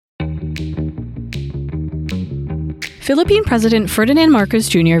Philippine President Ferdinand Marcos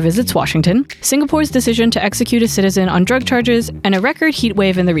Jr. visits Washington, Singapore's decision to execute a citizen on drug charges, and a record heat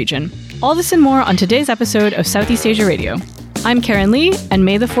wave in the region. All this and more on today's episode of Southeast Asia Radio. I'm Karen Lee, and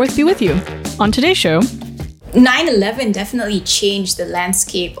may the 4th be with you. On today's show, 9/11 definitely changed the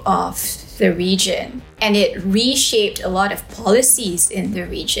landscape of the region, and it reshaped a lot of policies in the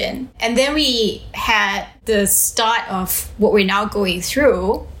region. And then we had the start of what we're now going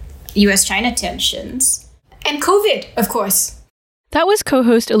through, US-China tensions. And COVID, of course. That was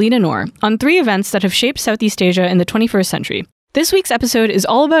co-host Elina Noor on 3 events that have shaped Southeast Asia in the 21st century. This week's episode is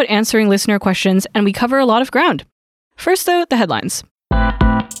all about answering listener questions, and we cover a lot of ground. First, though, the headlines.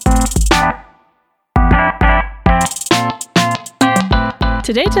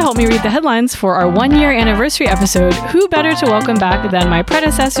 Today, to help me read the headlines for our 1-year anniversary episode, who better to welcome back than my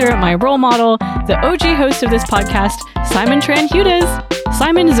predecessor, my role model, the OG host of this podcast, Simon Tran Hudes.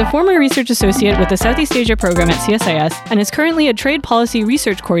 Simon is a former research associate with the Southeast Asia program at CSIS and is currently a trade policy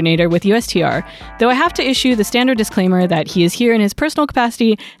research coordinator with USTR, though I have to issue the standard disclaimer that he is here in his personal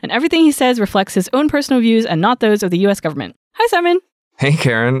capacity and everything he says reflects his own personal views and not those of the US government. Hi, Simon. Hey,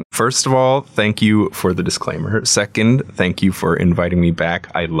 Karen. First of all, thank you for the disclaimer. Second, thank you for inviting me back.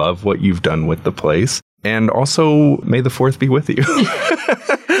 I love what you've done with the place. And also, may the 4th be with you.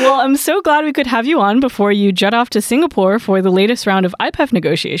 Well, I'm so glad we could have you on before you jet off to Singapore for the latest round of IPEF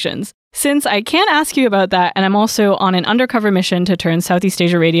negotiations. Since I can't ask you about that, and I'm also on an undercover mission to turn Southeast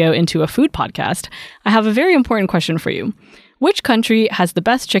Asia Radio into a food podcast, I have a very important question for you. Which country has the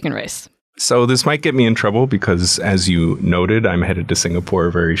best chicken rice? So this might get me in trouble because, as you noted, I'm headed to Singapore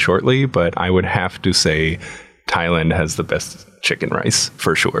very shortly, but I would have to say Thailand has the best chicken rice,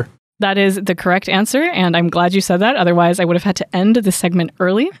 for sure. That is the correct answer, and I'm glad you said that. Otherwise, I would have had to end the segment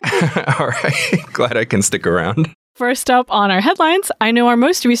early. All right. Glad I can stick around. First up on our headlines, I know our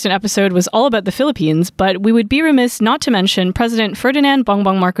most recent episode was all about the Philippines, but we would be remiss not to mention President Ferdinand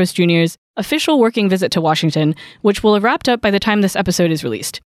Bongbong Marcos Jr.'s official working visit to Washington, which will have wrapped up by the time this episode is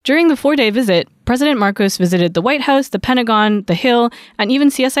released. During the 4-day visit, President Marcos visited the White House, the Pentagon, the Hill, and even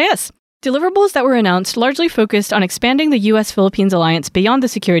CSIS. Deliverables that were announced largely focused on expanding the U.S.-Philippines alliance beyond the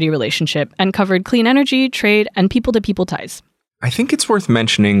security relationship and covered clean energy, trade, and people-to-people ties. I think it's worth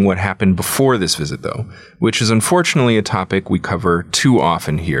mentioning what happened before this visit, though, which is unfortunately a topic we cover too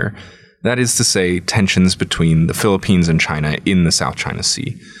often here. That is to say, tensions between the Philippines and China in the South China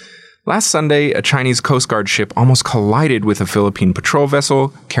Sea. Last Sunday, a Chinese Coast Guard ship almost collided with a Philippine patrol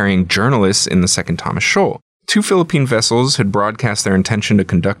vessel carrying journalists in the Second Thomas Shoal. 2 Philippine vessels had broadcast their intention to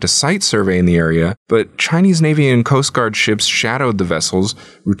conduct a site survey in the area, but Chinese Navy and Coast Guard ships shadowed the vessels,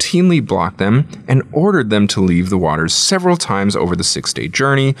 routinely blocked them, and ordered them to leave the waters several times over the 6-day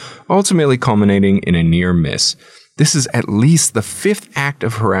journey, ultimately culminating in a near miss. This is at least the 5th act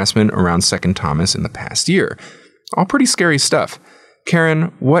of harassment around Second Thomas in the past year. All pretty scary stuff.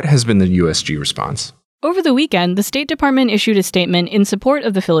 Karen, what has been the USG response? Over the weekend, the State Department issued a statement in support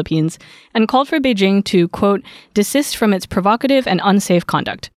of the Philippines and called for Beijing to, quote, desist from its provocative and unsafe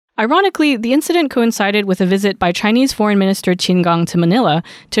conduct. Ironically, the incident coincided with a visit by Chinese Foreign Minister Qin Gang to Manila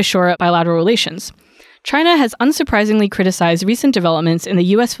to shore up bilateral relations. China has unsurprisingly criticized recent developments in the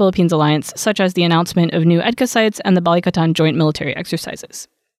U.S.-Philippines alliance, such as the announcement of new EDCA sites and the Balikatan joint military exercises.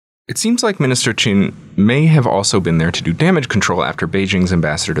 It seems like Minister Qin may have also been there to do damage control after Beijing's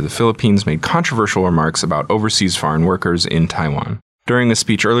ambassador to the Philippines made controversial remarks about overseas foreign workers in Taiwan. During a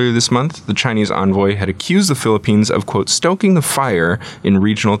speech earlier this month, the Chinese envoy had accused the Philippines of, quote, stoking the fire in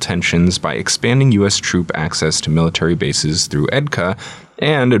regional tensions by expanding U.S. troop access to military bases through EDCA,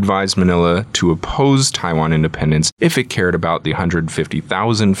 and advised Manila to oppose Taiwan independence if it cared about the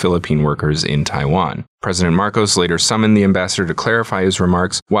 150,000 Philippine workers in Taiwan. President Marcos later summoned the ambassador to clarify his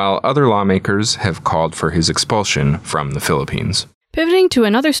remarks, while other lawmakers have called for his expulsion from the Philippines. Pivoting to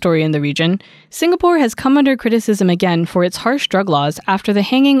another story in the region, Singapore has come under criticism again for its harsh drug laws after the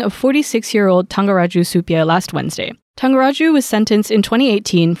hanging of 46-year-old Tanggaraju Supia last Wednesday. Tanggaraju was sentenced in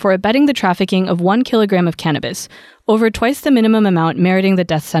 2018 for abetting the trafficking of 1 kilogram of cannabis, over twice the minimum amount meriting the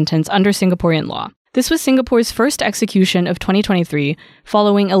death sentence under Singaporean law. This was Singapore's first execution of 2023,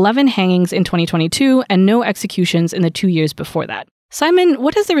 following 11 hangings in 2022 and no executions in the 2 years before that. Simon,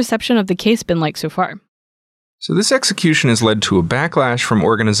 what has the reception of the case been like so far? So this execution has led to a backlash from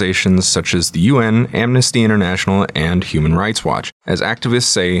organizations such as the UN, Amnesty International, and Human Rights Watch, as activists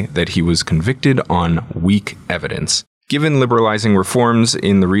say that he was convicted on weak evidence. Given liberalizing reforms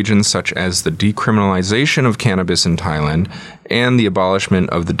in the region such as the decriminalization of cannabis in Thailand and the abolishment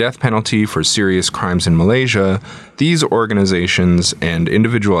of the death penalty for serious crimes in Malaysia, these organizations and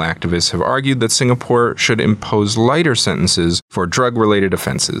individual activists have argued that Singapore should impose lighter sentences for drug-related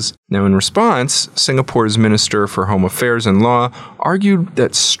offenses. Now, in response, Singapore's Minister for Home Affairs and Law argued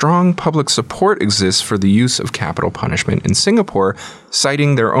that strong public support exists for the use of capital punishment in Singapore,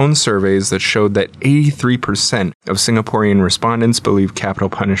 citing their own surveys that showed that 83% of Singaporean respondents believe capital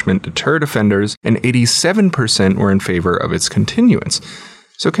punishment deterred offenders, and 87% were in favor of its continuance.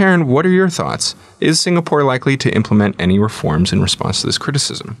 So, Karen, what are your thoughts? Is Singapore likely to implement any reforms in response to this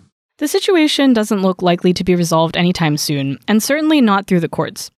criticism? The situation doesn't look likely to be resolved anytime soon, and certainly not through the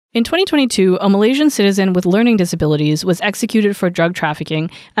courts. In 2022, a Malaysian citizen with learning disabilities was executed for drug trafficking,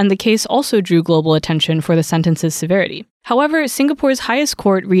 and the case also drew global attention for the sentence's severity. However, Singapore's highest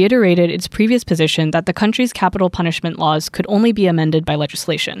court reiterated its previous position that the country's capital punishment laws could only be amended by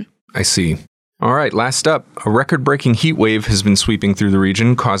legislation. I see. All right, last up, a record-breaking heat wave has been sweeping through the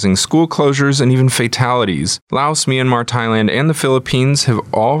region, causing school closures and even fatalities. Laos, Myanmar, Thailand, and the Philippines have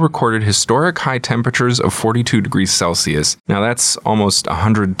all recorded historic high temperatures of 42 degrees Celsius. Now that's almost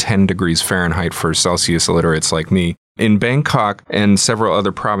 110 degrees Fahrenheit for Celsius illiterates like me. In Bangkok and several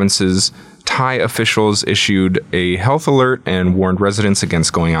other provinces, Thai officials issued a health alert and warned residents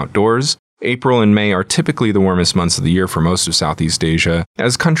against going outdoors. April and May are typically the warmest months of the year for most of Southeast Asia.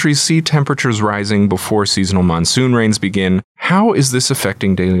 As countries see temperatures rising before seasonal monsoon rains begin, how is this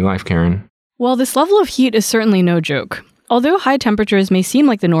affecting daily life, Karen? Well, this level of heat is certainly no joke. Although high temperatures may seem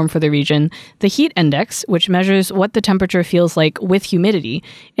like the norm for the region, the heat index, which measures what the temperature feels like with humidity,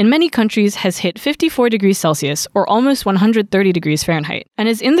 in many countries has hit 54 degrees Celsius, or almost 130 degrees Fahrenheit, and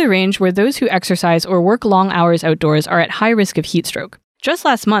is in the range where those who exercise or work long hours outdoors are at high risk of heat stroke. Just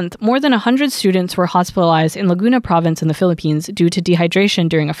last month, more than 100 students were hospitalized in Laguna Province in the Philippines due to dehydration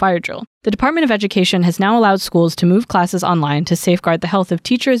during a fire drill. The Department of Education has now allowed schools to move classes online to safeguard the health of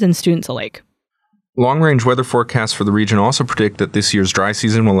teachers and students alike. Long-range weather forecasts for the region also predict that this year's dry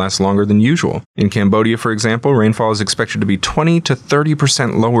season will last longer than usual. In Cambodia, for example, rainfall is expected to be 20 to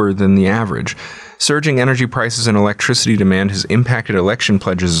 30% lower than the average. Surging energy prices and electricity demand has impacted election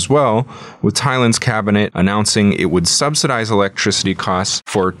pledges as well, with Thailand's cabinet announcing it would subsidize electricity costs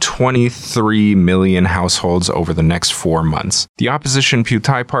for 23 million households over the next 4 months. The opposition Pheu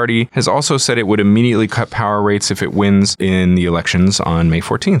Thai Party has also said it would immediately cut power rates if it wins in the elections on May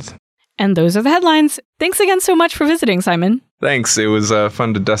 14th. And those are the headlines. Thanks again so much for visiting, Simon. Thanks. It was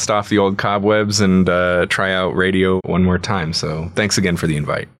fun to dust off the old cobwebs and try out radio one more time. So thanks again for the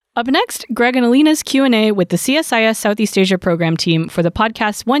invite. Up next, Greg and Elina's Q&A with the CSIS Southeast Asia program team for the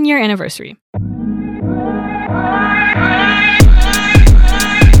podcast's 1-year anniversary.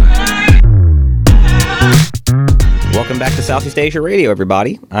 Welcome back to Southeast Asia Radio,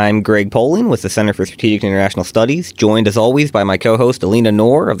 everybody. I'm Greg Polin with the Center for Strategic and International Studies, joined as always by my co-host Elina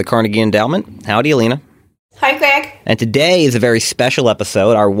Noor of the Carnegie Endowment. Howdy, Elina. Hi, Greg. And today is a very special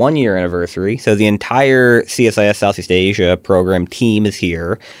episode, our 1-year anniversary. So the entire CSIS Southeast Asia program team is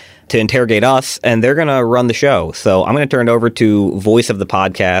here to interrogate us, and they're going to run the show. So I'm going to turn it over to voice of the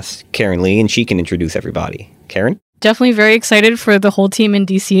podcast, Karen Lee, and she can introduce everybody. Karen? Definitely very excited for the whole team in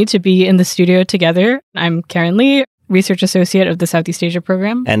DC to be in the studio together. I'm Karen Lee, Research Associate of the Southeast Asia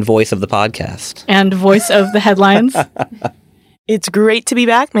program. And voice of the podcast. And voice of the headlines. It's great to be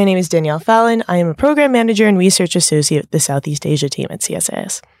back. My name is Danielle Fallin. I am a Program Manager and Research Associate with the Southeast Asia team at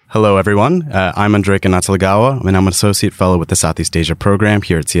CSIS. Hello, everyone. I'm Andreyka Natalegawa, and I'm an Associate Fellow with the Southeast Asia program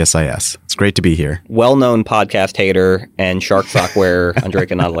here at CSIS. It's great to be here. Well-known podcast hater and shark sock wearer, Andreyka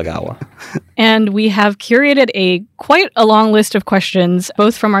Natalegawa. And we have curated quite a long list of questions,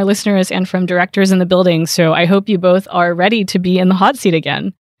 both from our listeners and from directors in the building, so I hope you both are ready to be in the hot seat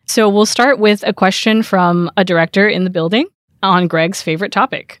again. So we'll start with a question from a director in the building on Greg's favorite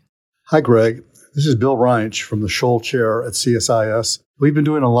topic. Hi, Greg. This is Bill Reinsch from the Scholl Chair at CSIS. We've been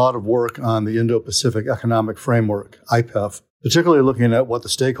doing a lot of work on the Indo-Pacific Economic Framework, IPEF, particularly looking at what the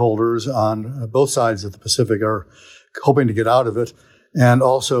stakeholders on both sides of the Pacific are hoping to get out of it, and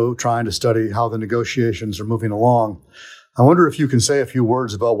also trying to study how the negotiations are moving along. I wonder if you can say a few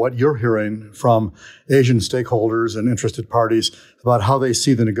words about what you're hearing from Asian stakeholders and interested parties about how they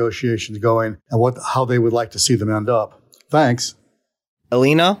see the negotiations going and how they would like to see them end up. Thanks.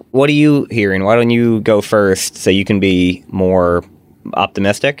 Elina, what are you hearing? Why don't you go first so you can be more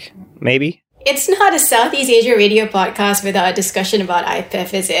optimistic, maybe? It's not a Southeast Asia radio podcast without a discussion about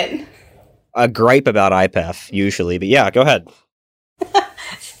IPEF, is it? A gripe about IPEF, usually. But yeah, go ahead.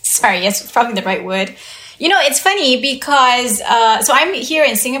 Sorry, yes, probably the right word. You know, it's funny because, so I'm here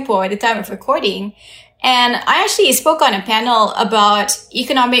in Singapore at the time of recording, and I actually spoke on a panel about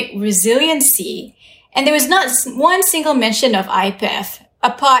economic resiliency. And there was not one single mention of IPEF,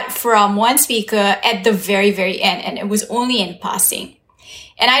 apart from one speaker at the very, very end, and it was only in passing.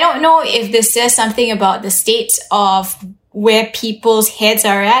 And I don't know if this says something about the state of where people's heads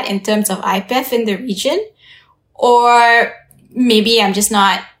are at in terms of IPEF in the region, or maybe I'm just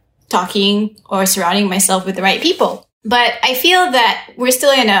not talking or surrounding myself with the right people. But I feel that we're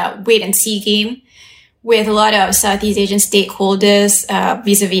still in a wait and see game with a lot of Southeast Asian stakeholders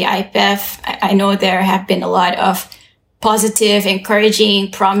vis-a-vis IPEF. I know there have been a lot of positive,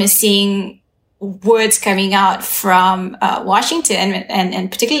 encouraging, promising words coming out from Washington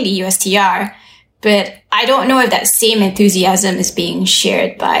and particularly USTR. But I don't know if that same enthusiasm is being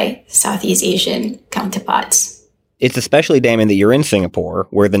shared by Southeast Asian counterparts. It's especially, Damon, that you're in Singapore,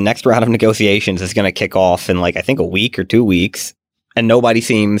 where the next round of negotiations is going to kick off in I think a week or 2 weeks, and nobody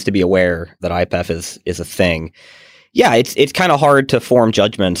seems to be aware that IPEF is a thing. Yeah, it's kind of hard to form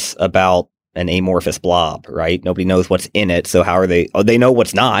judgments about an amorphous blob, right? Nobody knows what's in it, so how are they? Oh, they know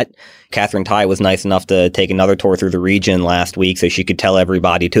what's not. Catherine Tai was nice enough to take another tour through the region last week so she could tell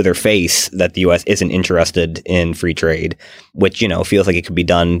everybody to their face that the U.S. isn't interested in free trade, which, feels like it could be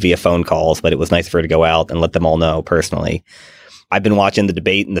done via phone calls, but it was nice for her to go out and let them all know personally. I've been watching the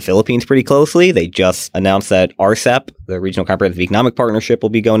debate in the Philippines pretty closely. They just announced that RCEP, the Regional Comprehensive Economic Partnership, will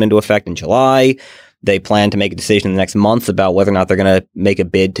be going into effect in July. They plan to make a decision in the next month about whether or not they're going to make a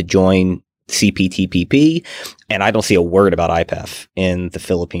bid to join CPTPP, and I don't see a word about IPEF in the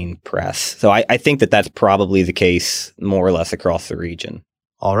Philippine press. So I think that that's probably the case more or less across the region.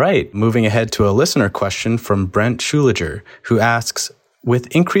 All right, moving ahead to a listener question from Brent Schuliger, who asks,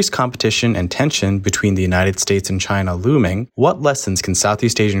 with increased competition and tension between the United States and China looming, what lessons can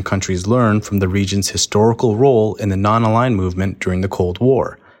Southeast Asian countries learn from the region's historical role in the non-aligned movement during the Cold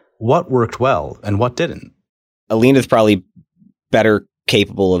War? What worked well and what didn't? Elina's probably better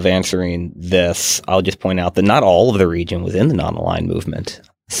capable of answering this. I'll just point out that not all of the region was in the non-aligned movement.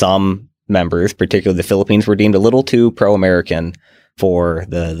 Some members, particularly the Philippines, were deemed a little too pro-American for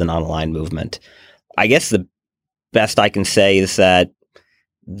the non-aligned movement. I guess the best I can say is that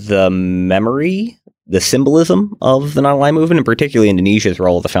the memory, the symbolism of the non-aligned movement, and particularly Indonesia's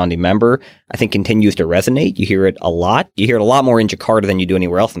role as a founding member, I think continues to resonate. You hear it a lot. You hear it a lot more in Jakarta than you do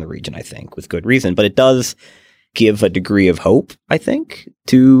anywhere else in the region, I think, with good reason. But it does give a degree of hope, I think,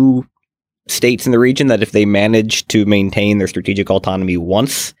 to states in the region that if they manage to maintain their strategic autonomy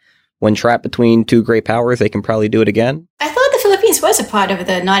once when trapped between two great powers, they can probably do it again. I thought the Philippines was a part of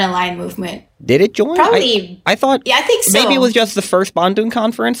the non-aligned movement. Did it join? Probably. I thought. Yeah, I think so. Maybe it was just the first Bandung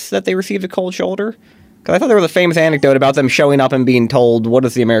conference that they received a cold shoulder. Because I thought there was a famous anecdote about them showing up and being told, "What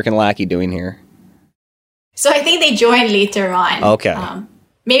is the American lackey doing here?" So I think they joined later on. Okay.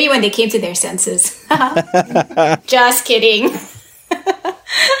 Maybe when they came to their senses. Just kidding.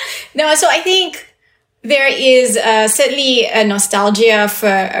 No, so I think there is certainly a nostalgia for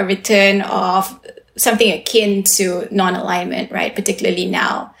a return of something akin to non-alignment, right? Particularly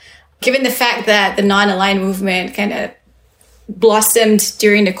now. Given the fact that the non-aligned movement kind of blossomed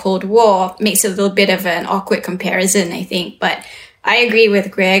during the Cold War, makes it a little bit of an awkward comparison, I think. But I agree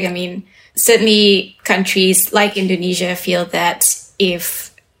with Greg. I mean, certainly countries like Indonesia feel that if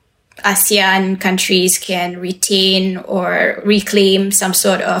ASEAN countries can retain or reclaim some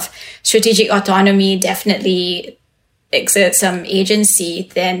sort of strategic autonomy, definitely exert some agency,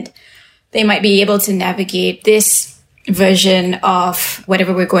 then they might be able to navigate this version of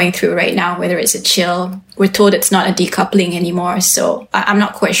whatever we're going through right now, whether it's a chill. We're told it's not a decoupling anymore, so I'm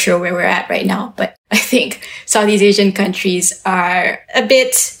not quite sure where we're at right now, but I think Southeast Asian countries are a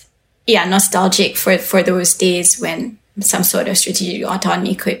bit, nostalgic for those days when some sort of strategic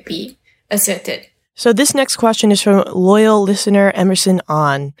autonomy could be asserted. So this next question is from loyal listener Emerson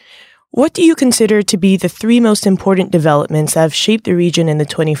On. What do you consider to be the 3 most important developments that have shaped the region in the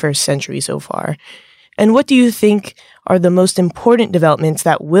 21st century so far? And what do you think are the most important developments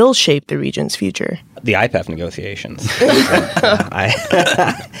that will shape the region's future? The IPEF negotiations. I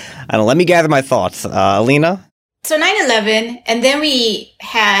don't know. Let me gather my thoughts. Elina? So 9/11, and then we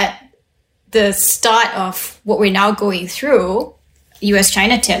had the start of what we're now going through,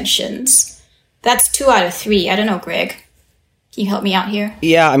 U.S.-China tensions. That's 2 out of 3. I don't know, Greg. Can you help me out here?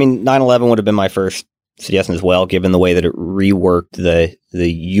 Yeah, I mean, 9/11 would have been my first suggestion as well, given the way that it reworked the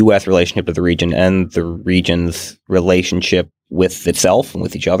U.S. relationship to the region and the region's relationship with itself and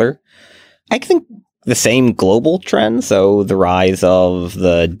with each other. I think the same global trend, so the rise of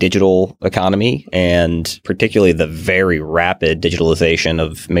the digital economy and particularly the very rapid digitalization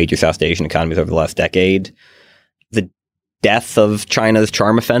of major South Asian economies over the last decade, the death of China's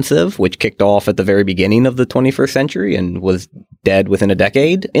charm offensive, which kicked off at the very beginning of the 21st century and was dead within a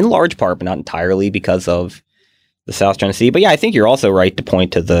decade, in large part, but not entirely because of the South China Sea. But yeah, I think you're also right to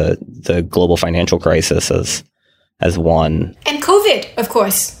point to the global financial crisis as one. And COVID, of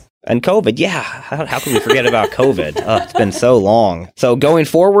course. And COVID, yeah. How can we forget about COVID? It's been so long. So going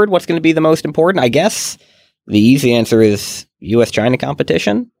forward, what's going to be the most important? I guess the easy answer is U.S.-China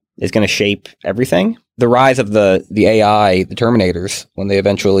competition is going to shape everything. The rise of the AI, the Terminators, when they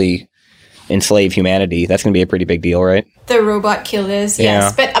eventually enslave humanity, that's going to be a pretty big deal, right? The robot killers,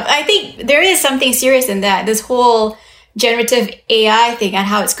 yes. Yeah. But I think there is something serious in that. This whole generative AI thing and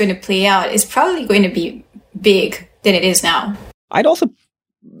how it's going to play out is probably going to be big than it is now. I'd also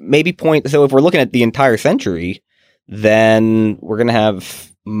maybe point, so if we're looking at the entire century, then we're going to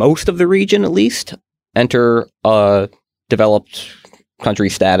have most of the region, at least, enter a developed country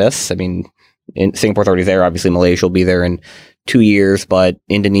status. I mean, in Singapore's already there. Obviously, Malaysia will be there in 2 years, but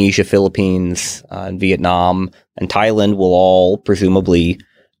Indonesia, Philippines, and Vietnam, and Thailand will all presumably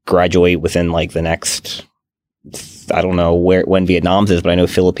graduate within like the next, I don't know when Vietnam's is, but I know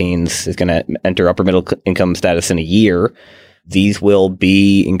Philippines is going to enter upper middle income status in a year. These will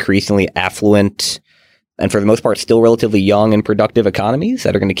be increasingly affluent and for the most part still relatively young and productive economies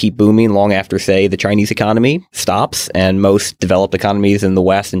that are going to keep booming long after, say, the Chinese economy stops and most developed economies in the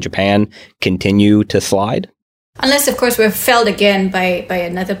West and Japan continue to slide. Unless, of course, we're felled again by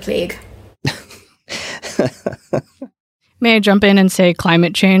another plague. May I jump in and say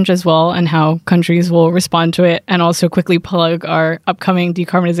climate change as well and how countries will respond to it, and also quickly plug our upcoming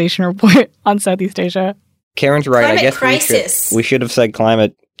decarbonization report on Southeast Asia? Karen's right. Climate I guess crisis. we should have said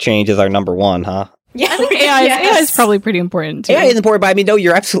climate change is our number one, huh? Yeah, I think AI is probably pretty important too. AI is important, but I mean, no,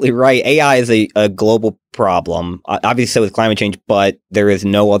 you're absolutely right. AI is a global problem, obviously so with climate change, but there is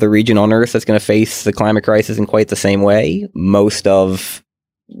no other region on Earth that's going to face the climate crisis in quite the same way. Most of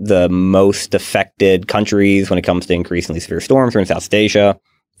the most affected countries when it comes to increasingly severe storms are in Southeast Asia,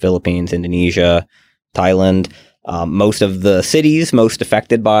 Philippines, Indonesia, Thailand. Most of the cities most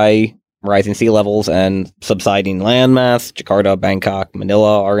affected by rising sea levels and subsiding landmass, Jakarta, Bangkok,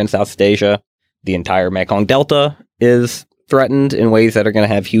 Manila, are in Southeast Asia. The entire Mekong Delta is threatened in ways that are going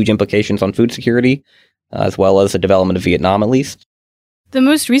to have huge implications on food security, as well as the development of Vietnam, at least. The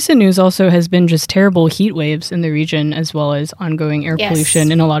most recent news also has been just terrible heat waves in the region, as well as ongoing air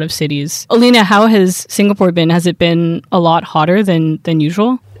pollution in a lot of cities. Elina, how has Singapore been? Has it been a lot hotter than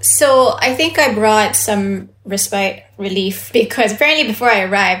usual? So I think I brought some respite relief because apparently before I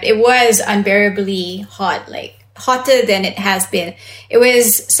arrived, it was unbearably hot, like hotter than it has been. It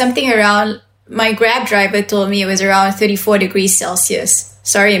was something around, my Grab driver told me it was around 34 degrees Celsius.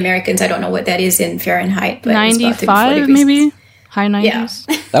 Sorry, Americans, I don't know what that is in Fahrenheit. But 95 maybe? High 90s?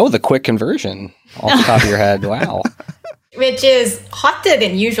 Yeah. That was a quick conversion off the top of your head. Wow. Which is hotter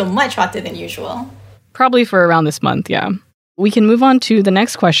than usual, much hotter than usual. Probably for around this month, yeah. We can move on to the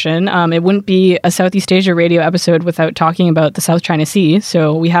next question. It wouldn't be a Southeast Asia radio episode without talking about the South China Sea.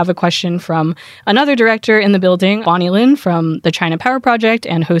 So we have a question from another director in the building, Bonnie Lin from the China Power Project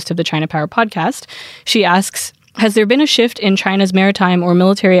and host of the China Power podcast. She asks, has there been a shift in China's maritime or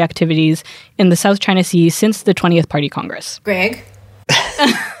military activities in the South China Sea since the 20th Party Congress? Greg?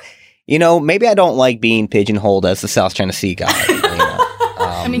 You know, maybe I don't like being pigeonholed as the South China Sea guy.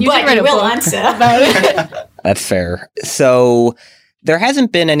 I mean, you but did write you a will book answer. about it. That's fair. So there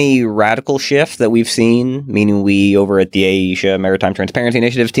hasn't been any radical shift that we've seen, meaning we over at the Asia Maritime Transparency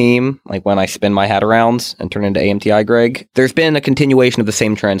Initiative team, like when I spin my hat around and turn into AMTI, Greg, there's been a continuation of the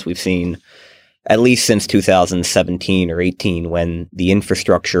same trends we've seen at least since 2017 or 18, when the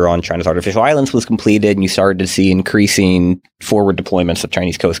infrastructure on China's artificial islands was completed and you started to see increasing forward deployments of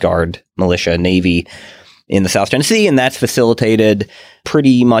Chinese Coast Guard, militia, Navy in the South China Sea, and that's facilitated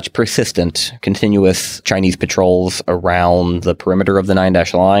pretty much persistent, continuous Chinese patrols around the perimeter of the Nine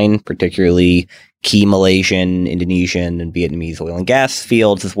Dash Line, particularly key Malaysian, Indonesian, and Vietnamese oil and gas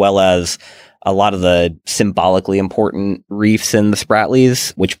fields, as well as a lot of the symbolically important reefs in the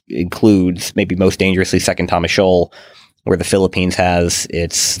Spratlys, which includes, maybe most dangerously, Second Thomas Shoal, where the Philippines has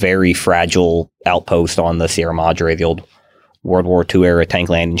its very fragile outpost on the Sierra Madre, the old World War II era tank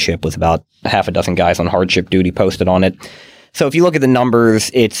landing ship with about half a dozen guys on hardship duty posted on it. So if you look at the numbers,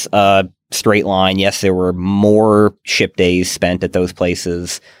 it's a straight line. Yes, there were more ship days spent at those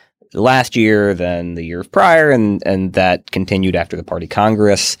places last year than the year prior, and that continued after the Party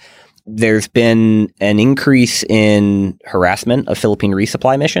Congress. There's been an increase in harassment of Philippine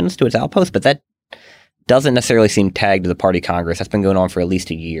resupply missions to its outpost, but that doesn't necessarily seem tagged to the Party Congress. That's been going on for at least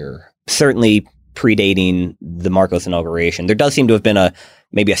a year. Certainly predating the Marcos inauguration. There does seem to have been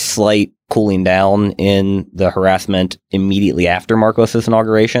maybe a slight cooling down in the harassment immediately after Marcos's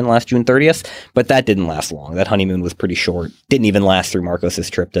inauguration last June 30th, but that didn't last long. That honeymoon was pretty short. Didn't even last through Marcos's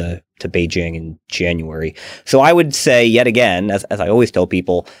trip to Beijing in January. So I would say, yet again, as I always tell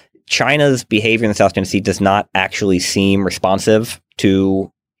people, China's behavior in the South China Sea does not actually seem responsive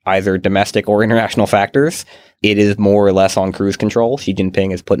to either domestic or international factors. It is more or less on cruise control. Xi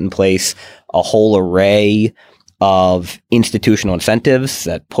Jinping has put in place a whole array of institutional incentives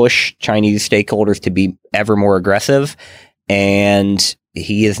that push Chinese stakeholders to be ever more aggressive, and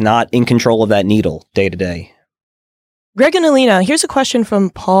he is not in control of that needle day to day. Greg and Elina, here's a question from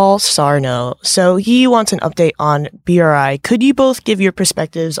Paul Sarno. So he wants an update on BRI. Could you both give your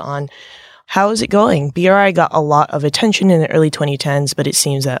perspectives on how is it going? BRI got a lot of attention in the early 2010s, but it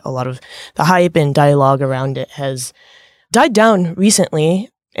seems that a lot of the hype and dialogue around it has died down recently.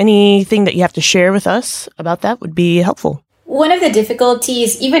 Anything that you have to share with us about that would be helpful. One of the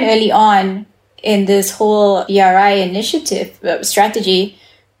difficulties, even early on in this whole BRI initiative strategy,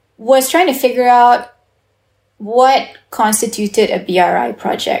 was trying to figure out what constituted a BRI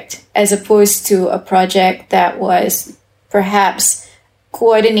project, as opposed to a project that was perhaps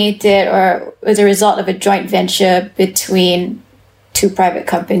coordinated or was a result of a joint venture between two private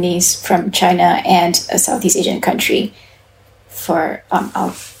companies from China and a Southeast Asian country for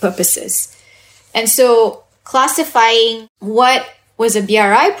our purposes. And so classifying what was a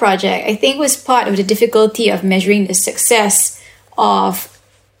BRI project, I think, was part of the difficulty of measuring the success of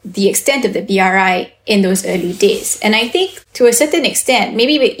the extent of the BRI in those early days. And I think to a certain extent,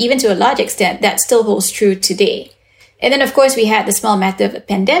 maybe even to a large extent, that still holds true today. And then, of course, we had the small matter of the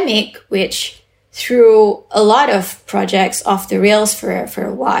pandemic, which threw a lot of projects off the rails for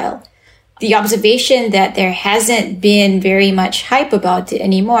a while. The observation that there hasn't been very much hype about it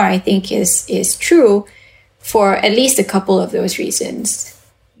anymore, I think, is true for at least a couple of those reasons.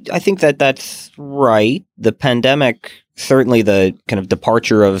 I think that's right. The pandemic, certainly the kind of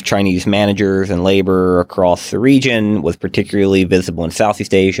departure of Chinese managers and labor across the region was particularly visible in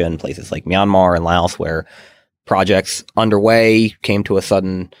Southeast Asia and places like Myanmar and Laos, where projects underway came to a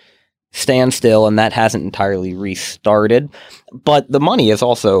sudden standstill, and that hasn't entirely restarted. But the money has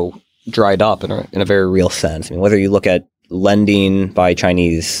also dried up in a very real sense. I mean, whether you look at lending by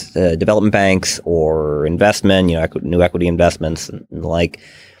Chinese development banks or investment, new equity investments and the like,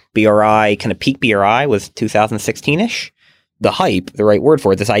 BRI, kind of peak BRI was 2016-ish. The hype, the right word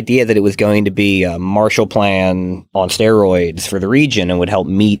for it, this idea that it was going to be a Marshall Plan on steroids for the region and would help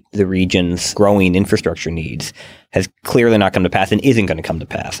meet the region's growing infrastructure needs, has clearly not come to pass and isn't going to come to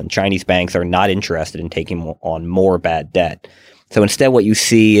pass. And Chinese banks are not interested in taking on more bad debt. So instead, what you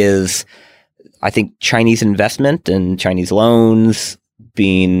see is, I think, Chinese investment and Chinese loans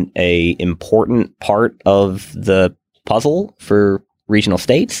being a important part of the puzzle for regional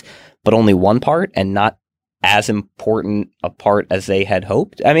states, but only one part and not as important a part as they had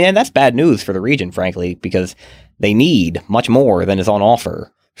hoped. I mean, and that's bad news for the region, frankly, because they need much more than is on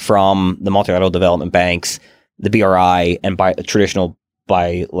offer from the multilateral development banks, the BRI, and traditional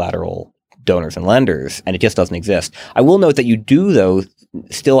bilateral donors and lenders, and it just doesn't exist. I will note that you do, though,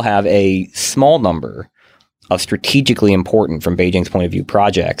 still have a small number of strategically important, from Beijing's point of view,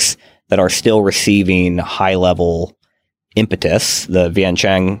 projects that are still receiving high-level impetus. The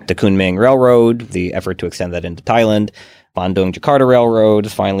Vientiane to Kunming Railroad, the effort to extend that into Thailand, Bandung-Jakarta Railroad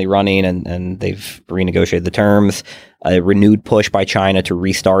is finally running, and they've renegotiated the terms. A renewed push by China to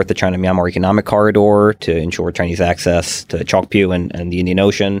restart the China-Myanmar Economic Corridor to ensure Chinese access to Chokpyu and the Indian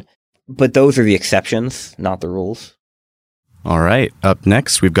Ocean. But those are the exceptions, not the rules. All right. Up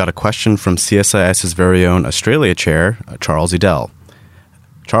next, we've got a question from CSIS's very own Australia chair, Charles Edel.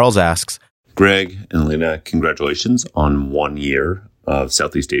 Charles asks, Greg and Elina, congratulations on 1 year of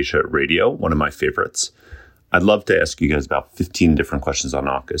Southeast Asia Radio, one of my favorites. I'd love to ask you guys about 15 different questions on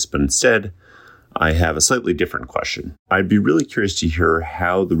AUKUS, but instead, I have a slightly different question. I'd be really curious to hear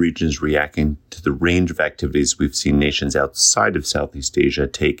how the region is reacting to the range of activities we've seen nations outside of Southeast Asia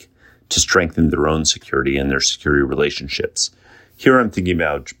take to strengthen their own security and their security relationships. Here I'm thinking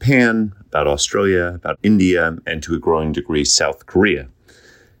about Japan, about Australia, about India, and to a growing degree, South Korea.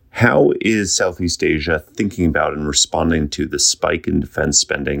 How is Southeast Asia thinking about and responding to the spike in defense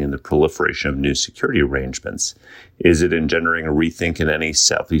spending and the proliferation of new security arrangements? Is it engendering a rethink in any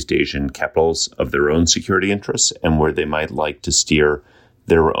Southeast Asian capitals of their own security interests and where they might like to steer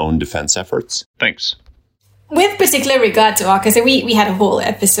their own defense efforts? Thanks. With particular regard to AUKUS, and we had a whole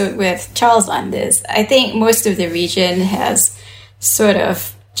episode with Charles on this, I think most of the region has sort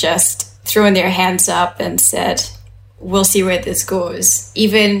of just thrown their hands up and said, we'll see where this goes.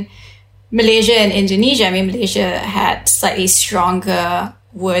 Even Malaysia and Indonesia, Malaysia had slightly stronger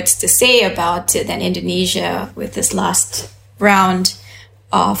words to say about it than Indonesia with this last round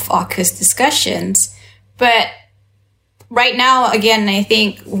of AUKUS discussions. But right now, again, I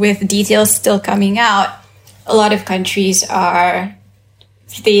think with details still coming out, a lot of countries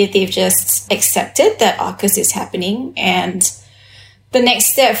they've just accepted that AUKUS is happening. And the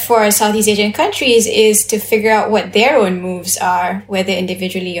next step for Southeast Asian countries is to figure out what their own moves are, whether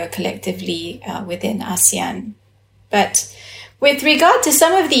individually or collectively within ASEAN. But with regard to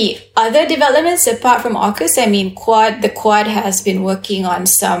some of the other developments apart from AUKUS, the Quad has been working on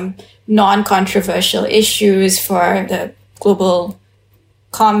some non-controversial issues for the global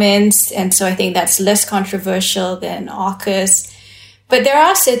commons, and so I think that's less controversial than AUKUS. But there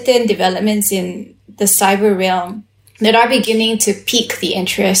are certain developments in the cyber realm that are beginning to pique the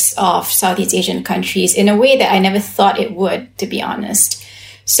interest of Southeast Asian countries in a way that I never thought it would, to be honest.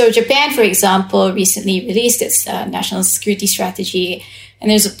 So Japan, for example, recently released its national security strategy, and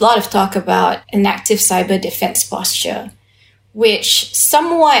there's a lot of talk about an active cyber defense posture, which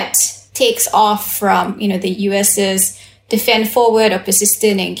somewhat takes off from, the US's defend forward or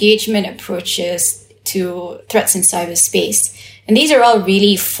persistent engagement approaches to threats in cyberspace. And these are all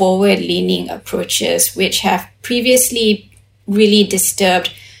really forward-leaning approaches, which have previously really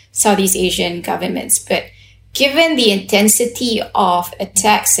disturbed Southeast Asian governments. But given the intensity of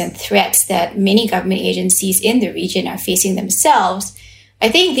attacks and threats that many government agencies in the region are facing themselves, I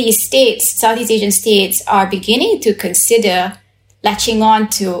think these states, Southeast Asian states, are beginning to consider latching on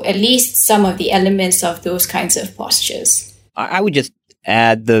to at least some of the elements of those kinds of postures. I would just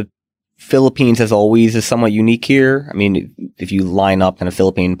add the Philippines, as always, is somewhat unique here. I mean, if you line up kind of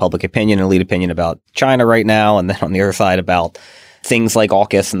Philippine public opinion and elite opinion about China right now, and then on the other side about things like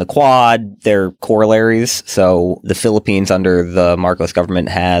AUKUS and the Quad, they're corollaries. So the Philippines under the Marcos government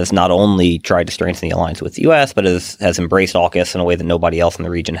has not only tried to strengthen the alliance with the U.S., but has embraced AUKUS in a way that nobody else in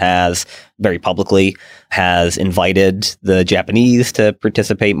the region has, very publicly, has invited the Japanese to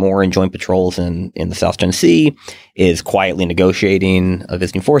participate more in joint patrols in the South China Sea, is quietly negotiating a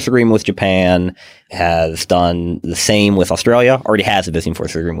visiting force agreement with Japan, has done the same with Australia, already has a visiting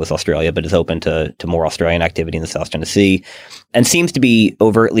force agreement with Australia, but is open to more Australian activity in the South China Sea, and seems to be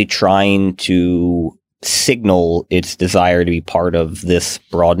overtly trying to signal its desire to be part of this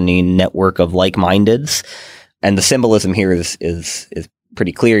broadening network of like-mindeds. And the symbolism here is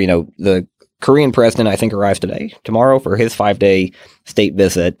pretty clear. The Korean president, I think, arrives tomorrow, for his 5-day state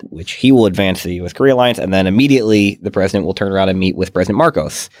visit, which he will advance the U.S.-Korea alliance, and then immediately the president will turn around and meet with President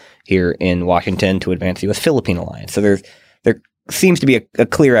Marcos here in Washington to advance the U.S.-Philippine alliance. So there seems to be a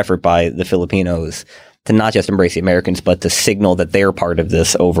clear effort by the Filipinos to not just embrace the Americans, but to signal that they're part of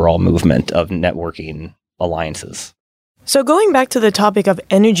this overall movement of networking alliances. So going back to the topic of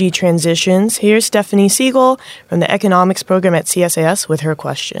energy transitions, here's Stephanie Siegel from the economics program at CSIS with her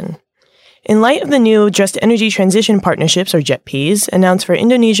question. In light of the new Just Energy Transition Partnerships, or JETPs, announced for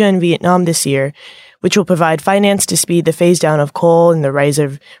Indonesia and Vietnam this year, which will provide finance to speed the phase down of coal and the rise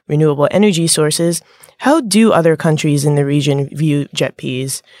of renewable energy sources, how do other countries in the region view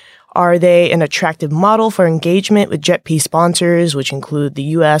JETPs? Are they an attractive model for engagement with JETP sponsors, which include the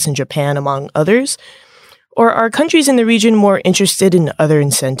US and Japan, among others? Or are countries in the region more interested in other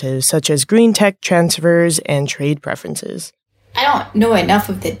incentives, such as green tech transfers and trade preferences? I don't know enough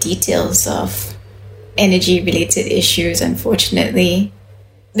of the details of energy-related issues, unfortunately.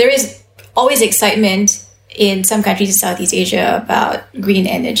 There is always excitement in some countries in Southeast Asia about green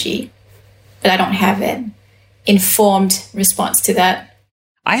energy, but I don't have an informed response to that.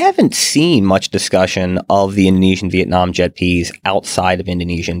 I haven't seen much discussion of the Indonesian-Vietnam JETPs outside of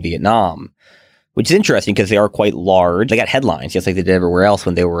Indonesia and Vietnam, which is interesting because they are quite large. They got headlines, just like they did everywhere else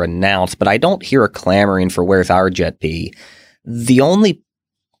when they were announced, but I don't hear a clamoring for where's our JETP. The only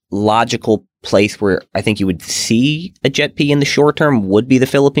logical place where I think you would see a JETP in the short term would be the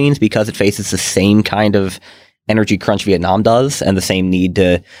Philippines, because it faces the same kind of energy crunch Vietnam does, and the same need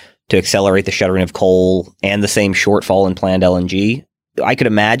to accelerate the shuttering of coal, and the same shortfall in planned LNG. I could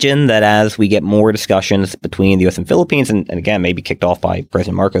imagine that as we get more discussions between the U.S. and Philippines, and again, maybe kicked off by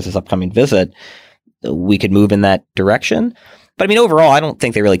President Marcos' upcoming visit, we could move in that direction. But I mean, overall, I don't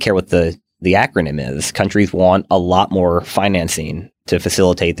think they really care what the acronym is. Countries want a lot more financing to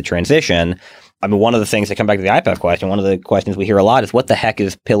facilitate the transition. I mean, one of the things that come back to the IPEF question, one of the questions we hear a lot is, what the heck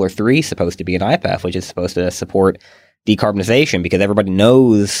is Pillar 3 supposed to be in IPEF, which is supposed to support decarbonization? Because everybody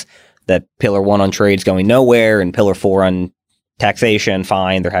knows that Pillar 1 on trade is going nowhere, and Pillar 4 on taxation,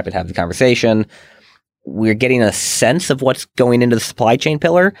 fine, they're happy to have the conversation. We're getting a sense of what's going into the supply chain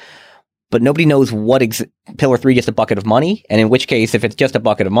pillar, but nobody knows what Pillar 3 just a bucket of money. And in which case, if it's just a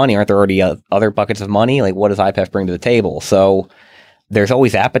bucket of money, aren't there already other buckets of money? Like, what does IPEF bring to the table? So there's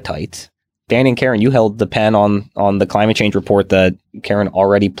always appetite. Danny and Karen, you held the pen on the climate change report that Karen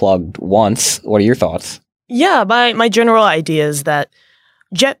already plugged once. What are your thoughts? Yeah, my general idea is that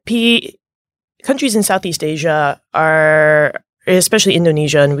JETP countries in Southeast Asia are, especially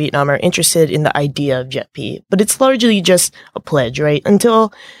Indonesia and Vietnam, are interested in the idea of JETP, but it's largely just a pledge, right?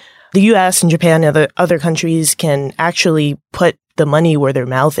 Until the US and Japan and other countries can actually put the money where their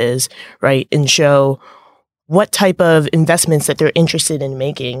mouth is, right, and show what type of investments that they're interested in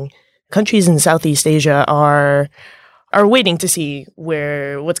making. Countries in Southeast Asia are waiting to see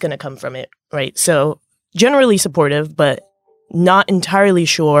what's going to come from it, right? So generally supportive, but not entirely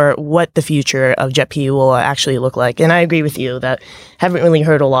sure what the future of JETP will actually look like. And I agree with you that haven't really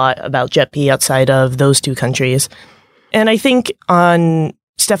heard a lot about JETP outside of those two countries. And I think on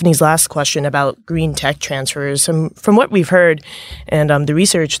Stephanie's last question about green tech transfers, from what we've heard and the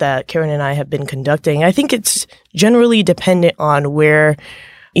research that Karen and I have been conducting, I think it's generally dependent on where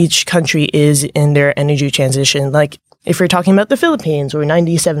each country is in their energy transition. Like if we're talking about the Philippines, where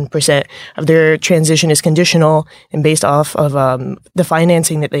 97% of their transition is conditional and based off of the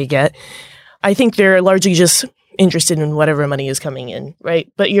financing that they get, I think they're largely just interested in whatever money is coming in,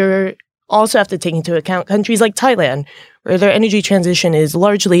 right? But you're also have to take into account countries like Thailand, where their energy transition is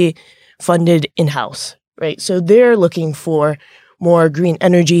largely funded in-house, right? So they're looking for more green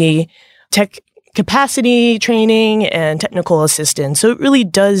energy, tech capacity training, and technical assistance. So it really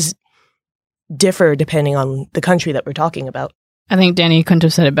does differ depending on the country that we're talking about. I think Danny couldn't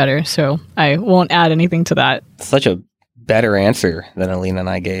have said it better, so I won't add anything to that. Such a better answer than Elina and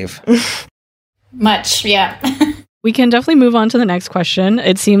I gave. Much, yeah. We can definitely move on to the next question.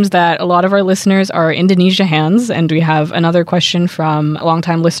 It seems that a lot of our listeners are Indonesia hands, and we have another question from a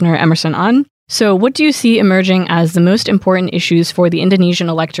longtime listener, Emerson An. So what do you see emerging as the most important issues for the Indonesian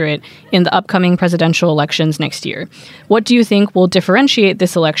electorate in the upcoming presidential elections next year? What do you think will differentiate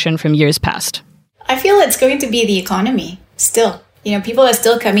this election from years past? I feel it's going to be the economy still. People are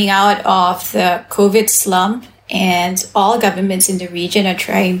still coming out of the COVID slump, and all governments in the region are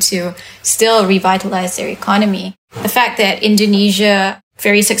trying to still revitalize their economy. The fact that Indonesia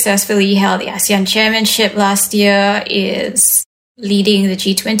very successfully held the ASEAN chairmanship last year, is leading the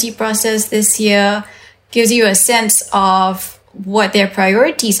G20 process this year, gives you a sense of what their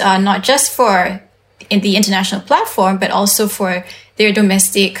priorities are, not just for in the international platform, but also for their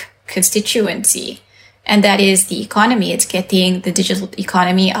domestic constituency. And that is the economy. It's getting the digital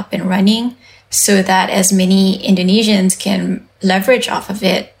economy up and running so that as many Indonesians can leverage off of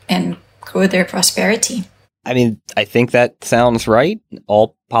it and grow their prosperity. I mean, I think that sounds right.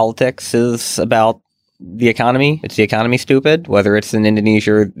 All politics is about the economy. It's the economy, stupid, whether it's in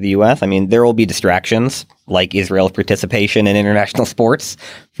Indonesia or the US. I mean, there will be distractions like Israel's participation in international sports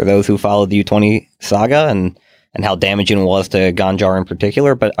for those who followed the U20 saga and how damaging it was to Ganjar in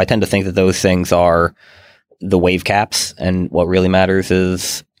particular. But I tend to think that those things are the wave caps, and what really matters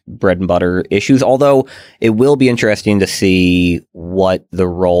is bread and butter issues, although it will be interesting to see what the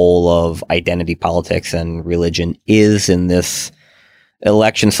role of identity politics and religion is in this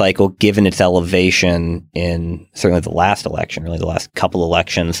election cycle, given its elevation in certainly the last election, really the last couple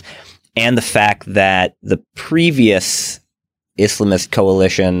elections, and the fact that the previous Islamist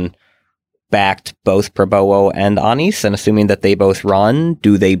coalition backed both Prabowo and Anies, and assuming that they both run,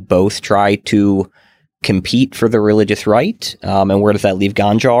 do they both try to compete for the religious right? And where does that leave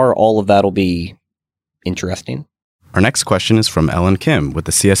Ganjar? All of that will be interesting. Our next question is from Ellen Kim with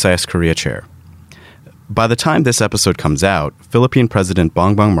the CSIS Korea chair. By the time this episode comes out, Philippine President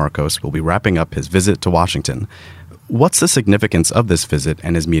Bongbong Marcos will be wrapping up his visit to Washington. What's the significance of this visit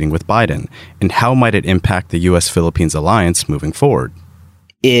and his meeting with Biden, and how might it impact the U.S.-Philippines alliance moving forward?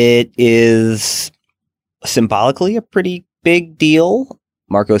 It is symbolically a pretty big deal.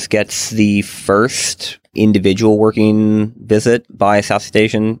 Marcos gets the first individual working visit by a Southeast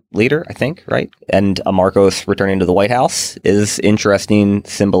Asian leader, I think, right? And a Marcos returning to the White House is interesting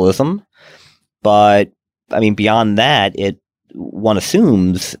symbolism. But, I mean, beyond that, one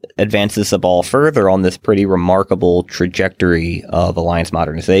assumes advances the ball further on this pretty remarkable trajectory of alliance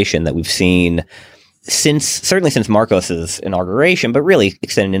modernization that we've seen certainly since Marcos's inauguration, but really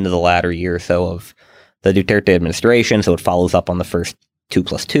extending into the latter year or so of the Duterte administration. So it follows up on the first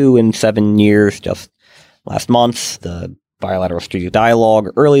 2+2 in 7 years, just last month, the bilateral strategic dialogue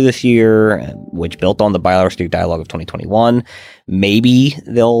early this year, which built on the bilateral strategic dialogue of 2021. Maybe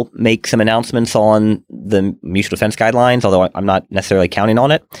they'll make some announcements on the mutual defense guidelines, although I'm not necessarily counting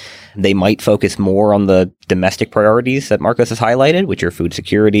on it. They might focus more on the domestic priorities that Marcos has highlighted, which are food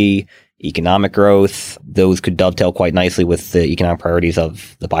security, economic growth. Those could dovetail quite nicely with the economic priorities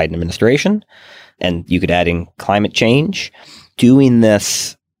of the Biden administration. And you could add in climate change. doing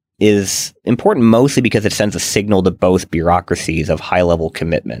this is important mostly because it sends a signal to both bureaucracies of high-level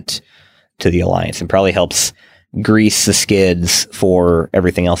commitment to the alliance and probably helps grease the skids for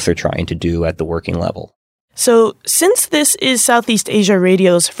everything else they're trying to do at the working level. So, since this is Southeast Asia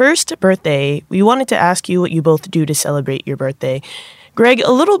Radio's first birthday, we wanted to ask you what you both do to celebrate your birthday. Greg,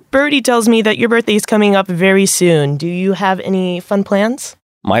 a little birdie tells me that your birthday is coming up very soon. Do you have any fun plans?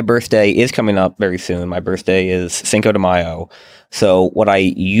 My birthday is coming up very soon. My birthday is Cinco de Mayo. So what I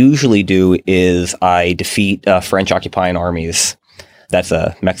usually do is I defeat French occupying armies. That's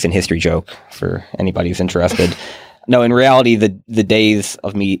a Mexican history joke for anybody who's interested. No, in reality, the days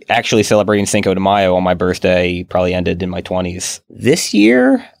of me actually celebrating Cinco de Mayo on my birthday probably ended in my 20s. This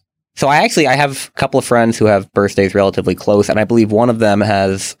year, so I have a couple of friends who have birthdays relatively close, and I believe one of them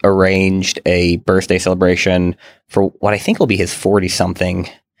has arranged a birthday celebration for what I think will be his 40-something.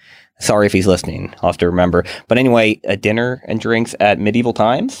 Sorry if he's listening. I'll have to remember. But anyway, a dinner and drinks at Medieval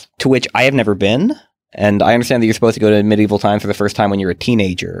Times, to which I have never been. And I understand that you're supposed to go to Medieval Times for the first time when you're a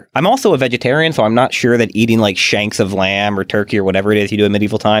teenager. I'm also a vegetarian, so I'm not sure that eating like shanks of lamb or turkey or whatever it is you do at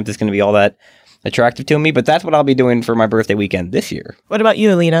Medieval Times is going to be all that attractive to me. But that's what I'll be doing for my birthday weekend this year. What about you,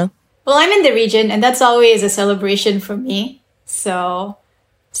 Elina? Well, I'm in the region, and that's always a celebration for me. So,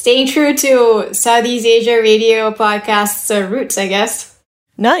 staying true to Southeast Asia Radio podcast's roots, I guess.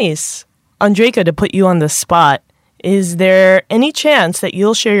 Nice. Andreyka, to put you on the spot, is there any chance that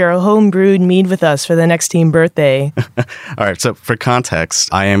you'll share your home-brewed mead with us for the next team birthday? All right, so for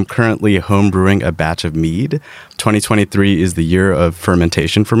context, I am currently home-brewing a batch of mead. 2023 is the year of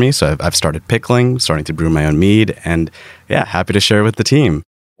fermentation for me, so I've started pickling, starting to brew my own mead, and yeah, happy to share with the team.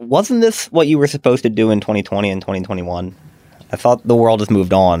 Wasn't this what you were supposed to do in 2020 and 2021? I thought the world has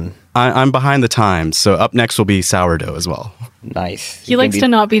moved on. I'm behind the times, so up next will be sourdough as well. Nice. He likes to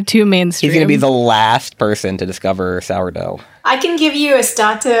not be too mainstream. He's going to be the last person to discover sourdough. I can give you a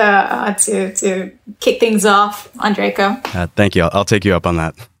starter to kick things off, Andreyka. Thank you. I'll take you up on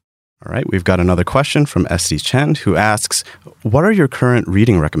that. All right, we've got another question from S.D. Chen, who asks, what are your current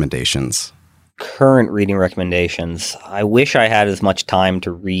reading recommendations? Current reading recommendations. I wish I had as much time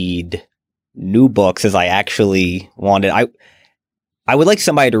to read new books as I actually wanted. I would like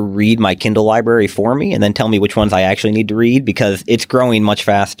somebody to read my Kindle library for me and then tell me which ones I actually need to read because it's growing much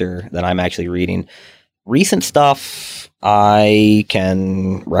faster than I'm actually reading. Recent stuff, I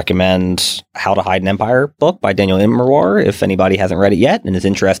can recommend How to Hide an Empire book by Danielle Fallin if anybody hasn't read it yet and is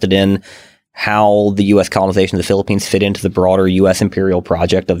interested in how the U.S. colonization of the Philippines fit into the broader U.S. imperial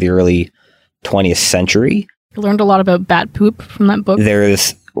project of the early 20th century. I learned a lot about bat poop from that book.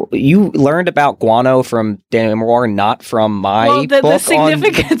 You learned about guano from Danielle Fallin, not from my book. The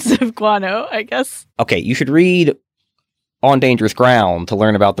significance of guano, I guess. Okay, you should read On Dangerous Ground to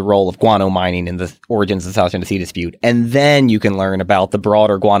learn about the role of guano mining in the origins of the South China Sea dispute. And then you can learn about the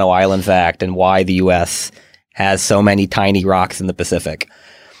broader Guano Islands Act and why the U.S. has so many tiny rocks in the Pacific.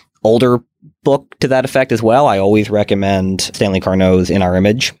 Older book to that effect as well. I always recommend Stanley Carnot's In Our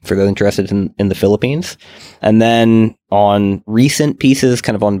Image for those interested in the Philippines. And then on recent pieces,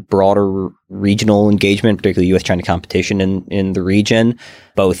 kind of on broader regional engagement, particularly U.S.-China competition in the region,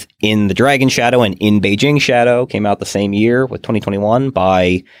 both In the Dragon Shadow and In Beijing Shadow came out the same year with 2021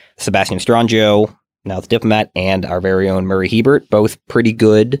 by Sebastian Strangio, now the diplomat, and our very own Murray Hebert, both pretty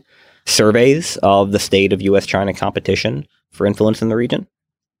good surveys of the state of U.S.-China competition for influence in the region.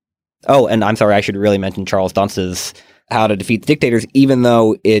 Oh, and I'm sorry, I should really mention Charles Dunce's How to Defeat the Dictators. Even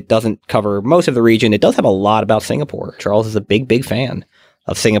though it doesn't cover most of the region, it does have a lot about Singapore. Charles is a big fan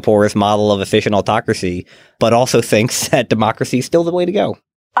of Singapore's model of efficient autocracy, but also thinks that democracy is still the way to go.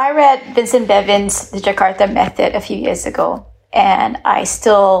 I read Vincent Bevin's The Jakarta Method a few years ago, and I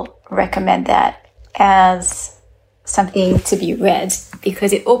still recommend that as something to be read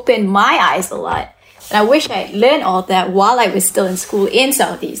because it opened my eyes a lot. And I wish I had learned all that while I was still in school in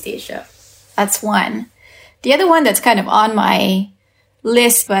Southeast Asia. That's one. The other one that's kind of on my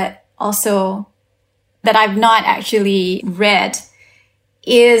list, but also that I've not actually read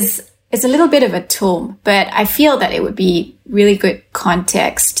is a little bit of a tome, but I feel that it would be really good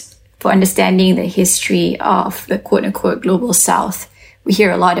context for understanding the history of the quote-unquote global South. We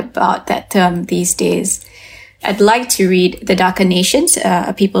hear a lot about that term these days. I'd like to read The Darker Nations,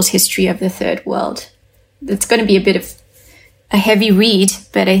 A People's History of the Third World. It's going to be a bit of a heavy read,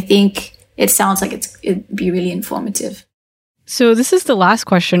 but I think it sounds like it'd be really informative. So this is the last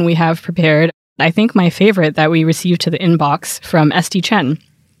question we have prepared. I think my favorite that we received to the inbox from S.D. Chen.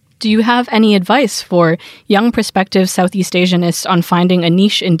 Do you have any advice for young prospective Southeast Asianists on finding a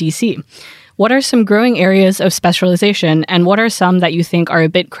niche in DC? What are some growing areas of specialization, and what are some that you think are a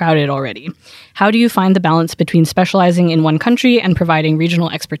bit crowded already? How do you find the balance between specializing in one country and providing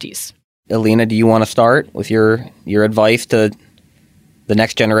regional expertise? Elina, do you want to start with your advice to the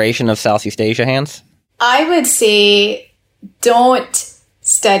next generation of Southeast Asia hands? I would say don't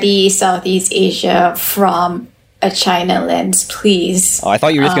study Southeast Asia from a China lens, please. Oh, I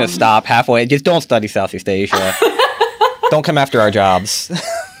thought you were just going to stop halfway. Just don't study Southeast Asia. Don't come after our jobs.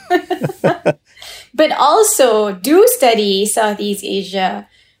 But also do study Southeast Asia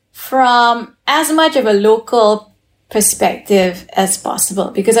from as much of a local perspective as possible,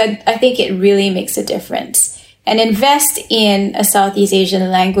 because I think it really makes a difference. And invest in a Southeast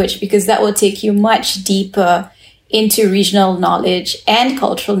Asian language, because that will take you much deeper into regional knowledge and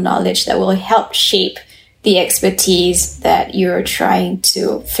cultural knowledge that will help shape the expertise that you're trying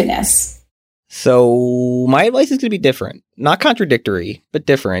to finesse. So my advice is going to be different. Not contradictory, but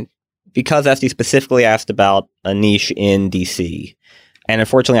different. Because as you specifically asked about a niche in DC. And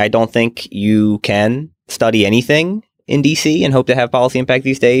unfortunately, I don't think you can study anything in DC and hope to have policy impact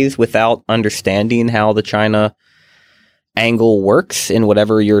these days without understanding how the China angle works in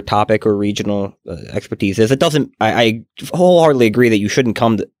whatever your topic or regional expertise is. It doesn't, I wholeheartedly agree that you shouldn't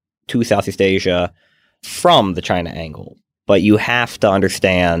come to Southeast Asia from the China angle, but you have to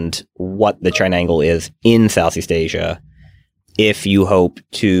understand what the China angle is in Southeast Asia if you hope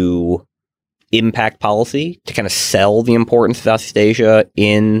to impact policy, to kind of sell the importance of Southeast Asia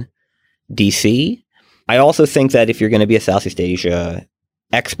in DC. I also think that if you're going to be a Southeast Asia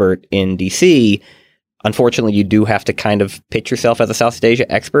expert in DC, unfortunately, you do have to kind of pitch yourself as a Southeast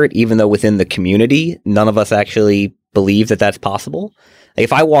Asia expert, even though within the community, none of us actually believe that that's possible. Like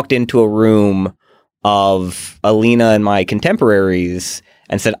if I walked into a room of Elina and my contemporaries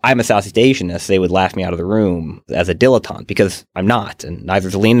and said, I'm a Southeast Asianist, they would laugh me out of the room as a dilettante, because I'm not, and neither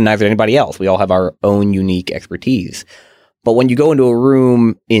is Elina, neither is anybody else. We all have our own unique expertise. But when you go into a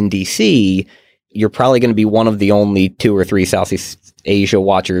room in DC, you're probably going to be one of the only 2 or 3 Southeast Asia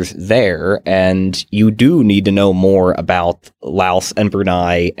watchers there, and you do need to know more about Laos and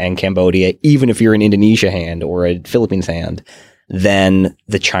Brunei and Cambodia, even if you're an Indonesia hand or a Philippines hand, than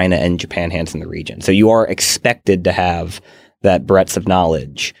the China and Japan hands in the region. So you are expected to have that breadth of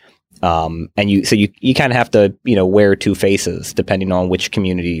knowledge. And you kind of have to, wear 2 faces depending on which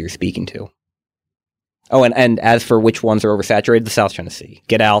community you're speaking to. Oh, and as for which ones are oversaturated, the South China Sea.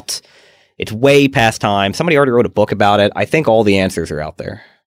 Get out. It's way past time. Somebody already wrote a book about it. I think all the answers are out there.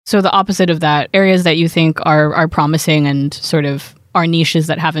 So the opposite of that, areas that you think are promising and sort of are niches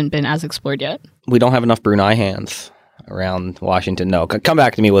that haven't been as explored yet? We don't have enough Brunei hands around Washington. No, come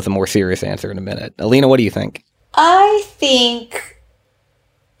back to me with a more serious answer in a minute. Elina, what do you think? I think,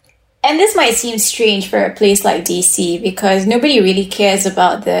 and this might seem strange for a place like DC, because nobody really cares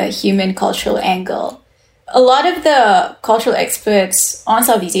about the human cultural angle. A lot of the cultural experts on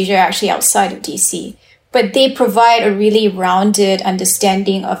Southeast Asia are actually outside of DC, but they provide a really rounded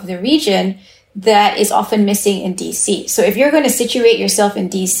understanding of the region that is often missing in DC. So if you're going to situate yourself in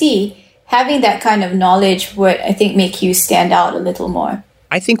DC, having that kind of knowledge would, I think, make you stand out a little more.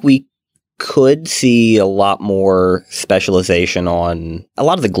 I think we could see a lot more specialization on a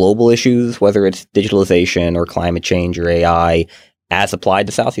lot of the global issues, whether it's digitalization or climate change or AI, as applied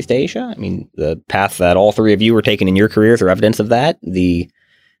to Southeast Asia. I mean, the path that all 3 of you were taking in your careers are evidence of that. The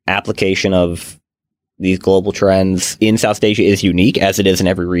application of these global trends in Southeast Asia is unique, as it is in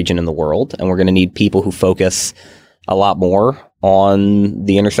every region in the world. And we're going to need people who focus a lot more on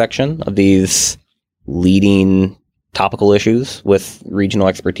the intersection of these leading topical issues with regional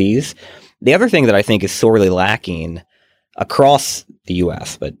expertise. The other thing that I think is sorely lacking across the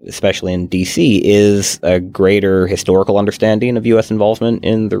U.S., but especially in D.C., is a greater historical understanding of U.S. involvement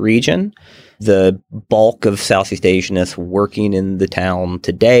in the region. The bulk of Southeast Asianists working in the town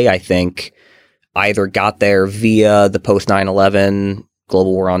today, I think, either got there via the post 9/11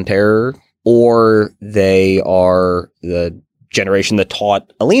 global war on terror, or they are the generation that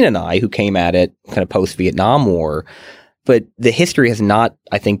taught Elina and I, who came at it kind of post-Vietnam War. But the history has not,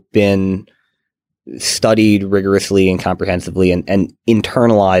 I think, been studied rigorously and comprehensively and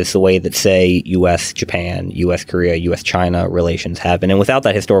internalized the way that, say, U.S.-Japan, U.S.-Korea, U.S.-China relations have been. And without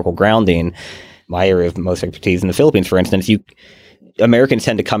that historical grounding, my area of most expertise in the Philippines, for instance, Americans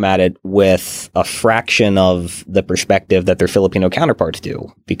tend to come at it with a fraction of the perspective that their Filipino counterparts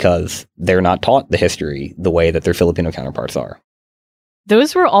do, because they're not taught the history the way that their Filipino counterparts are.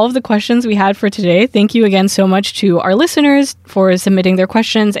 Those were all of the questions we had for today. Thank you again so much to our listeners for submitting their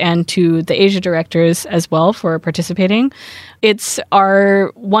questions and to the Asia directors as well for participating. It's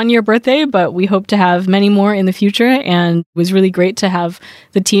our 1-year birthday, but we hope to have many more in the future. And it was really great to have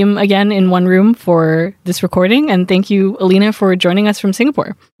the team again in one room for this recording. And thank you, Elina, for joining us from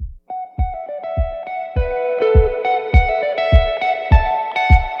Singapore.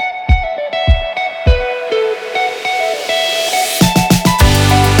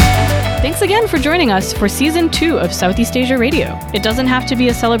 Thanks again for joining us for Season 2 of Southeast Asia Radio. It doesn't have to be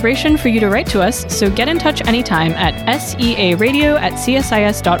a celebration for you to write to us, so get in touch anytime at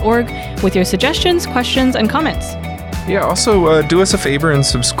searadio@csis.org with your suggestions, questions, and comments. Yeah, also do us a favor and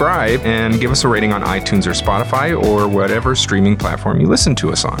subscribe and give us a rating on iTunes or Spotify or whatever streaming platform you listen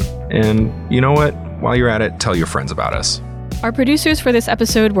to us on. And you know what? While you're at it, tell your friends about us. Our producers for this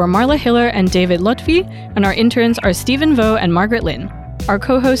episode were Marla Hiller and David Lotfi, and our interns are Stephen Vo and Margaret Lin. Our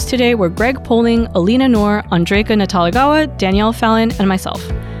co-hosts today were Greg Poling, Elina Noor, Andreyka Natalegawa, Danielle Fallin, and myself.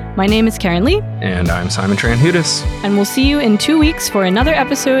 My name is Karen Lee. And I'm Simon Tran Hudes. And we'll see you in 2 weeks for another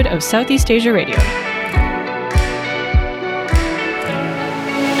episode of Southeast Asia Radio.